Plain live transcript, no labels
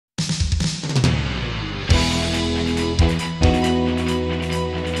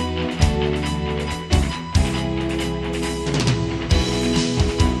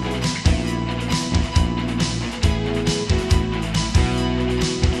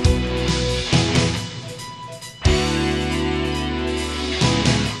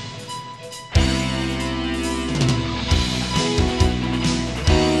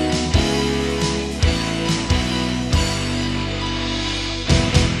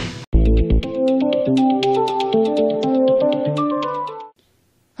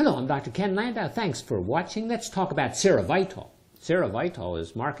Dr. Ken Landau. Thanks for watching. Let's talk about SeroVital. SeroVital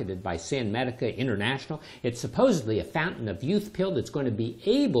is marketed by San Medica International. It's supposedly a fountain of youth pill that's going to be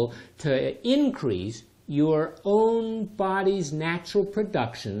able to increase your own body's natural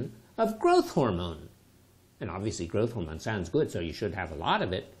production of growth hormone. And obviously growth hormone sounds good, so you should have a lot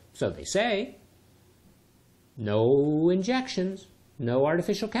of it. So they say. No injections, no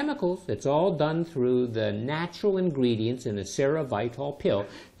artificial chemicals. It's all done through the natural ingredients in a SeroVital pill.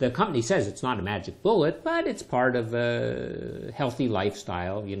 The company says it's not a magic bullet, but it's part of a healthy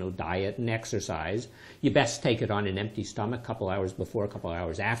lifestyle, diet and exercise. You best take it on an empty stomach, a couple hours before, a couple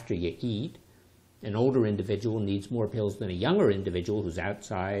hours after you eat. An older individual needs more pills than a younger individual who's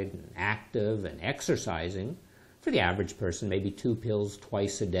outside and active and exercising. For the average person, maybe 2 pills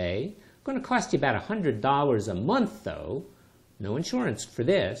twice a day. Going to cost you about $100 a month, though. No insurance for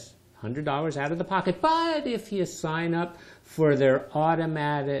this. $100 out of the pocket. But if you sign up for their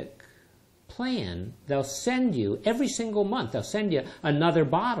automatic plan, they'll send you, every single month, they'll send you another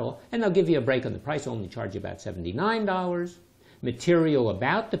bottle, and they'll give you a break on the price, only charge you about $79. Material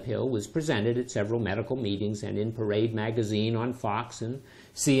about the pill was presented at several medical meetings and in Parade magazine, on Fox and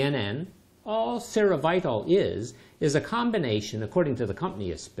CNN. All SeroVital is a combination, according to the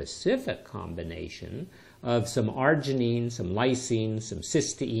company, a specific combination of some arginine, some lysine, some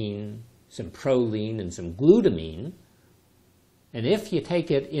cysteine, some proline, and some glutamine. And if you take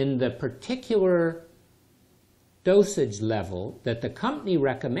it in the particular dosage level that the company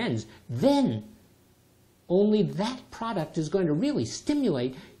recommends, then only that product is going to really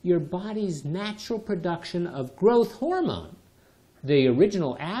stimulate your body's natural production of growth hormone. The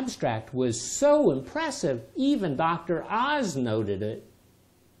original abstract was so impressive, even Dr. Oz noted it.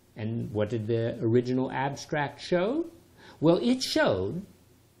 And what did the original abstract show? Well, it showed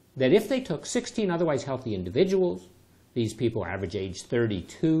that if they took 16 otherwise healthy individuals, these people average age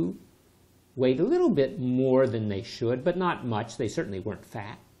 32, weighed a little bit more than they should, but not much. They certainly weren't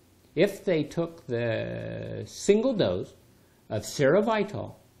fat. If they took the single dose of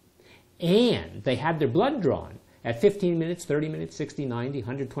SeroVital and they had their blood drawn at 15 minutes, 30 minutes, 60, 90,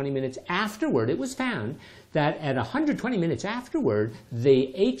 120 minutes afterward, it was found that at 120 minutes afterward,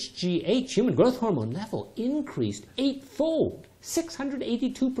 the HGH, human growth hormone level, increased 8-fold,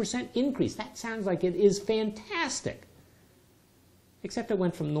 682% increase. That sounds like it is fantastic. Except it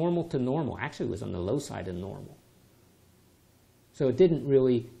went from normal to normal. Actually, it was on the low side of normal. So it didn't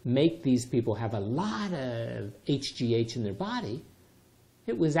really make these people have a lot of HGH in their body.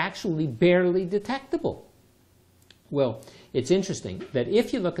 It was actually barely detectable. Well, it's interesting that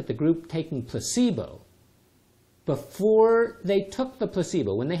if you look at the group taking placebo, before they took the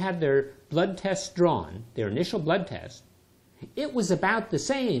placebo, when they had their blood tests drawn, their initial blood test, it was about the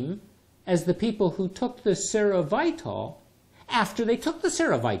same as the people who took the SeroVital after they took the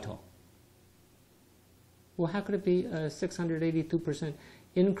SeroVital. Well, how could it be a 682%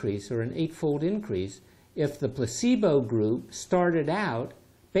 increase or an 8-fold increase if the placebo group started out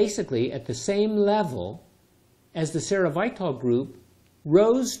basically at the same level as the SeroVital group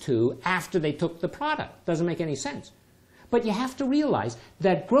rose to after they took the product? Doesn't make any sense. But you have to realize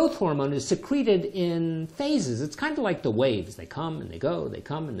that growth hormone is secreted in phases. It's kind of like the waves. They come and they go, they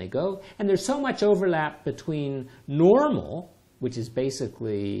come and they go. And there's so much overlap between normal, which is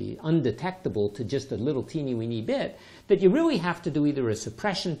basically undetectable to just a little teeny-weeny bit, that you really have to do either a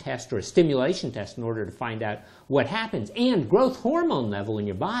suppression test or a stimulation test in order to find out what happens. And growth hormone level in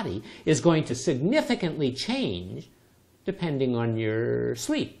your body is going to significantly change depending on your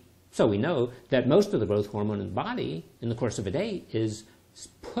sleep. So we know that most of the growth hormone in the body in the course of a day is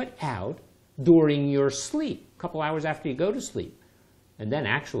put out during your sleep, a couple hours after you go to sleep. And then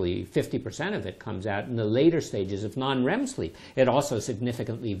actually 50% of it comes out in the later stages of non-REM sleep. It also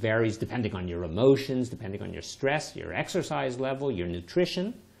significantly varies depending on your emotions, depending on your stress, your exercise level, your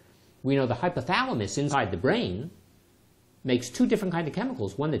nutrition. We know the hypothalamus inside the brain makes 2 different kinds of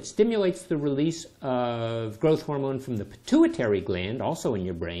chemicals. One that stimulates the release of growth hormone from the pituitary gland, also in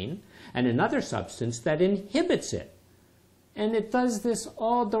your brain, and another substance that inhibits it. And it does this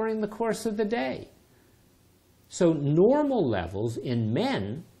all during the course of the day. So normal levels in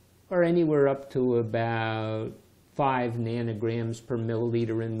men are anywhere up to about 5 nanograms per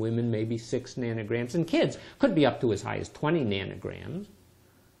milliliter, in women maybe 6 nanograms. In kids, could be up to as high as 20 nanograms.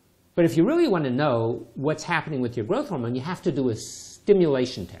 But if you really want to know what's happening with your growth hormone, you have to do a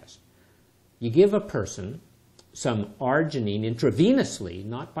stimulation test. You give a person some arginine intravenously,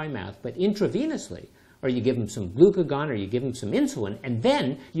 not by mouth, but intravenously, or you give them some glucagon, or you give them some insulin, and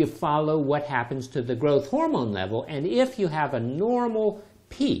then you follow what happens to the growth hormone level. And if you have a normal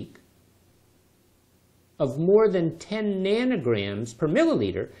peak of more than 10 nanograms per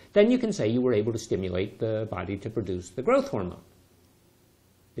milliliter, then you can say you were able to stimulate the body to produce the growth hormone.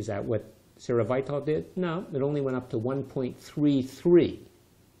 Is that what SeroVital did? No, it only went up to 1.33.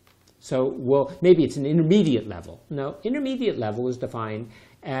 So, well, maybe it's an intermediate level. No, intermediate level is defined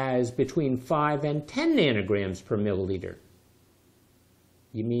as between 5 and 10 nanograms per milliliter.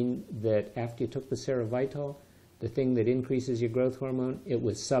 You mean that after you took the SeroVital, the thing that increases your growth hormone, it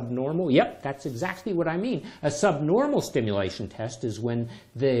was subnormal? Yep, that's exactly what I mean. A subnormal stimulation test is when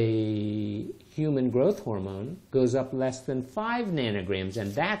the human growth hormone goes up less than 5 nanograms,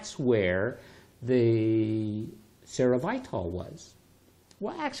 and that's where the SeroVital was.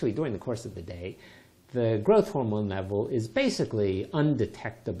 Well, actually, during the course of the day, the growth hormone level is basically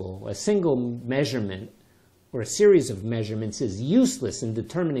undetectable. A single measurement or a series of measurements is useless in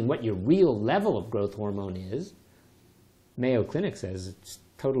determining what your real level of growth hormone is. Mayo Clinic says it's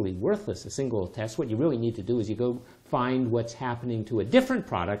totally worthless, a single test. What you really need to do is you go find what's happening to a different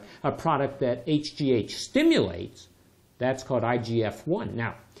product, a product that HGH stimulates. That's called IGF-1.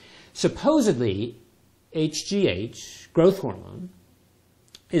 Now, supposedly, HGH, growth hormone,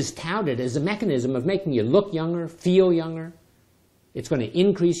 is touted as a mechanism of making you look younger, feel younger. It's going to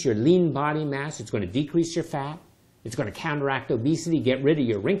increase your lean body mass. It's going to decrease your fat. It's going to counteract obesity, get rid of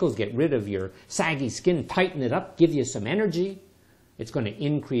your wrinkles, get rid of your saggy skin, tighten it up, give you some energy. It's going to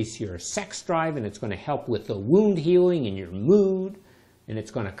increase your sex drive, and it's going to help with the wound healing and your mood. And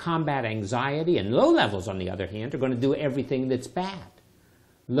it's going to combat anxiety. And low levels, on the other hand, are going to do everything that's bad.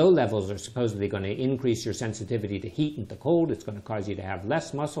 Low levels are supposedly going to increase your sensitivity to heat and to cold. It's going to cause you to have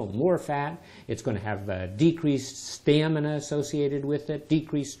less muscle, more fat. It's going to have decreased stamina associated with it,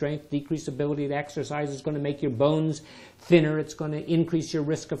 decreased strength, decreased ability to exercise. It's going to make your bones thinner. It's going to increase your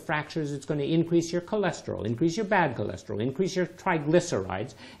risk of fractures. It's going to increase your cholesterol, increase your bad cholesterol, increase your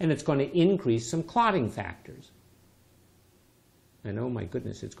triglycerides, and it's going to increase some clotting factors. And oh my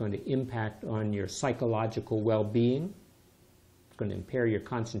goodness, it's going to impact on your psychological well-being. Going to impair your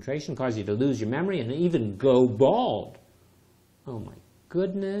concentration, cause you to lose your memory, and even go bald. Oh my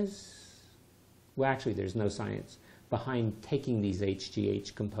goodness. Well, actually, there's no science behind taking these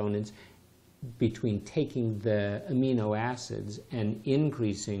HGH components, between taking the amino acids and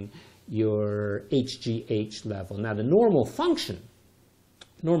increasing your HGH level. Now, the normal function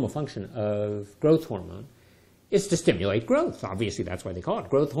of growth hormone is to stimulate growth. Obviously, that's why they call it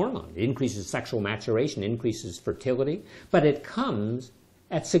growth hormone. It increases sexual maturation, increases fertility, but it comes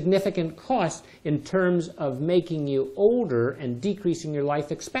at significant cost in terms of making you older and decreasing your life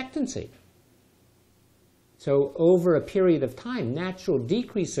expectancy. So over a period of time, natural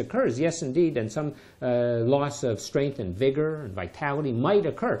decrease occurs. Yes, indeed, and some loss of strength and vigor and vitality might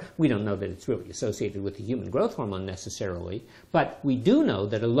occur. We don't know that it's really associated with the human growth hormone necessarily, but we do know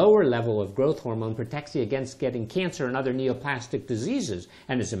that a lower level of growth hormone protects you against getting cancer and other neoplastic diseases.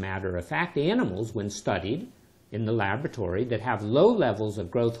 And as a matter of fact, animals, when studied in the laboratory, that have low levels of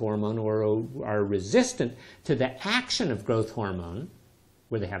growth hormone or are resistant to the action of growth hormone,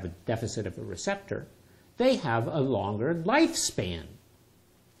 where they have a deficit of a receptor, they have a longer lifespan.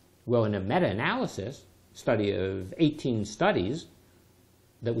 Well, in a meta-analysis, study of 18 studies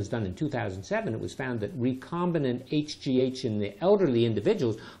that was done in 2007, it was found that recombinant HGH in the elderly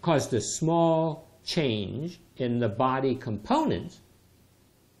individuals caused a small change in the body components,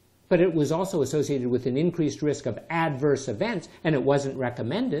 but it was also associated with an increased risk of adverse events, and it wasn't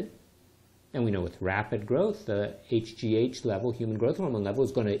recommended. And we know with rapid growth, the HGH level, human growth hormone level,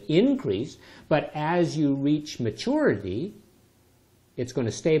 is going to increase. But as you reach maturity, it's going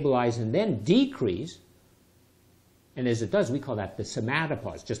to stabilize and then decrease. And as it does, we call that the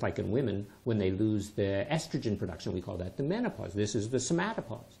somatopause. Just like in women, when they lose the estrogen production, we call that the menopause. This is the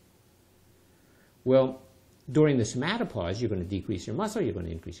somatopause. Well, during the somatopause, you're going to decrease your muscle, you're going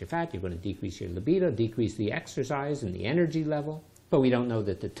to increase your fat, you're going to decrease your libido, decrease the exercise and the energy level. But we don't know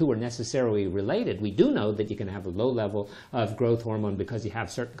that the two are necessarily related. We do know that you can have a low level of growth hormone because you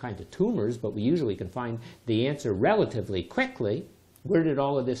have certain kinds of tumors, but we usually can find the answer relatively quickly. Where did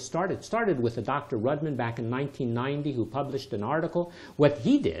all of this start? It started with a Dr. Rudman back in 1990 who published an article. What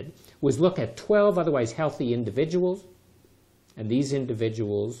he did was look at 12 otherwise healthy individuals, and these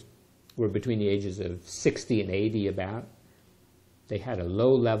individuals were between the ages of 60 and 80 about. They had a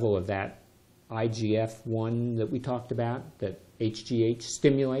low level of that IGF-1 that we talked about, that HGH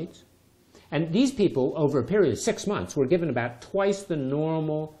stimulates. And these people, over a period of 6 months, were given about twice the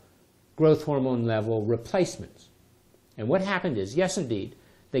normal growth hormone level replacements. And what happened is, yes, indeed,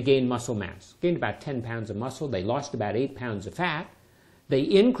 they gained muscle mass, gained about 10 pounds of muscle. They lost about 8 pounds of fat. They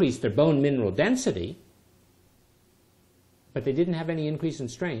increased their bone mineral density, but they didn't have any increase in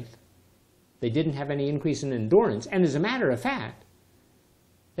strength. They didn't have any increase in endurance. And as a matter of fact,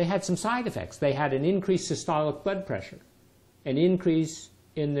 they had some side effects. They had an increased systolic blood pressure, an increase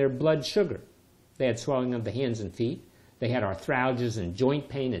in their blood sugar. They had swelling of the hands and feet. They had arthralgias and joint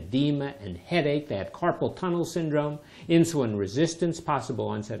pain, edema and headache. They had carpal tunnel syndrome, insulin resistance, possible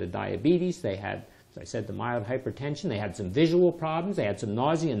onset of diabetes. They had, as I said, the mild hypertension. They had some visual problems. They had some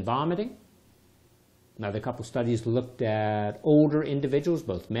nausea and vomiting. Another couple studies looked at older individuals,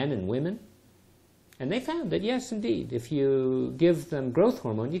 both men and women. And they found that, yes, indeed, if you give them growth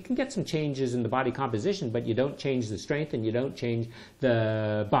hormone, you can get some changes in the body composition, but you don't change the strength and you don't change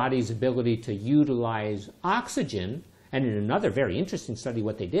the body's ability to utilize oxygen. And in another very interesting study,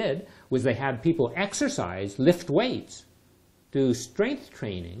 what they did was they had people exercise, lift weights, do strength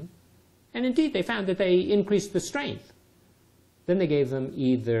training, and indeed they found that they increased the strength. Then they gave them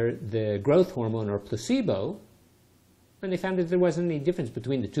either the growth hormone or placebo, and they found that there wasn't any difference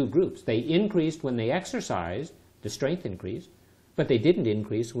between the two groups. They increased when they exercised, the strength increased, but they didn't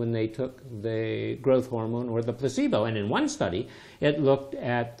increase when they took the growth hormone or the placebo. And in one study, it looked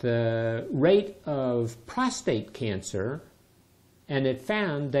at the rate of prostate cancer, and it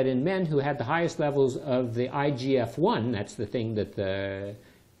found that in men who had the highest levels of the IGF-1, that's the thing that the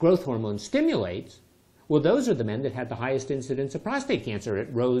growth hormone stimulates, well, those are the men that had the highest incidence of prostate cancer. It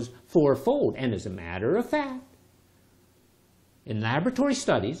rose fourfold. And as a matter of fact, in laboratory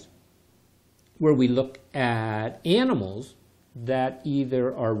studies where we look at animals that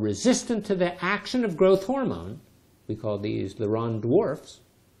either are resistant to the action of growth hormone, we call these Leron dwarfs,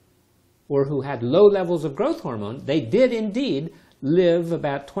 or who had low levels of growth hormone, they did indeed live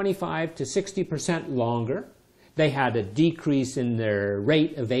about 25 to 60% longer. They had a decrease in their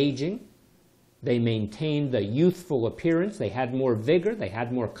rate of aging. They maintained the youthful appearance. They had more vigor. They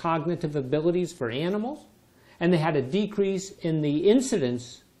had more cognitive abilities for animals. And they had a decrease in the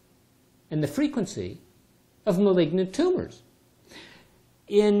incidence and the frequency of malignant tumors.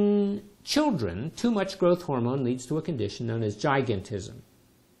 In children, too much growth hormone leads to a condition known as gigantism.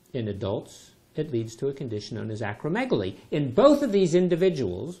 In adults, it leads to a condition known as acromegaly. In both of these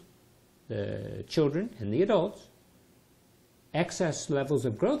individuals, the children and the adults, excess levels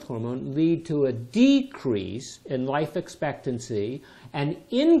of growth hormone lead to a decrease in life expectancy, an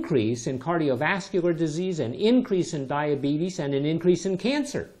increase in cardiovascular disease, an increase in diabetes, and an increase in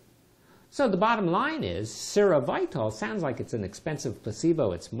cancer. So the bottom line is, SeroVital sounds like it's an expensive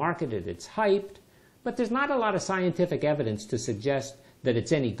placebo. It's marketed, it's hyped, but there's not a lot of scientific evidence to suggest that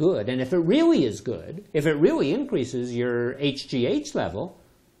it's any good. And if it really is good, if it really increases your HGH level,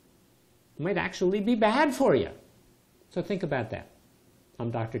 it might actually be bad for you. So think about that.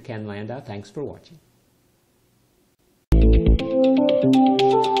 I'm Dr. Ken Landau. Thanks for watching.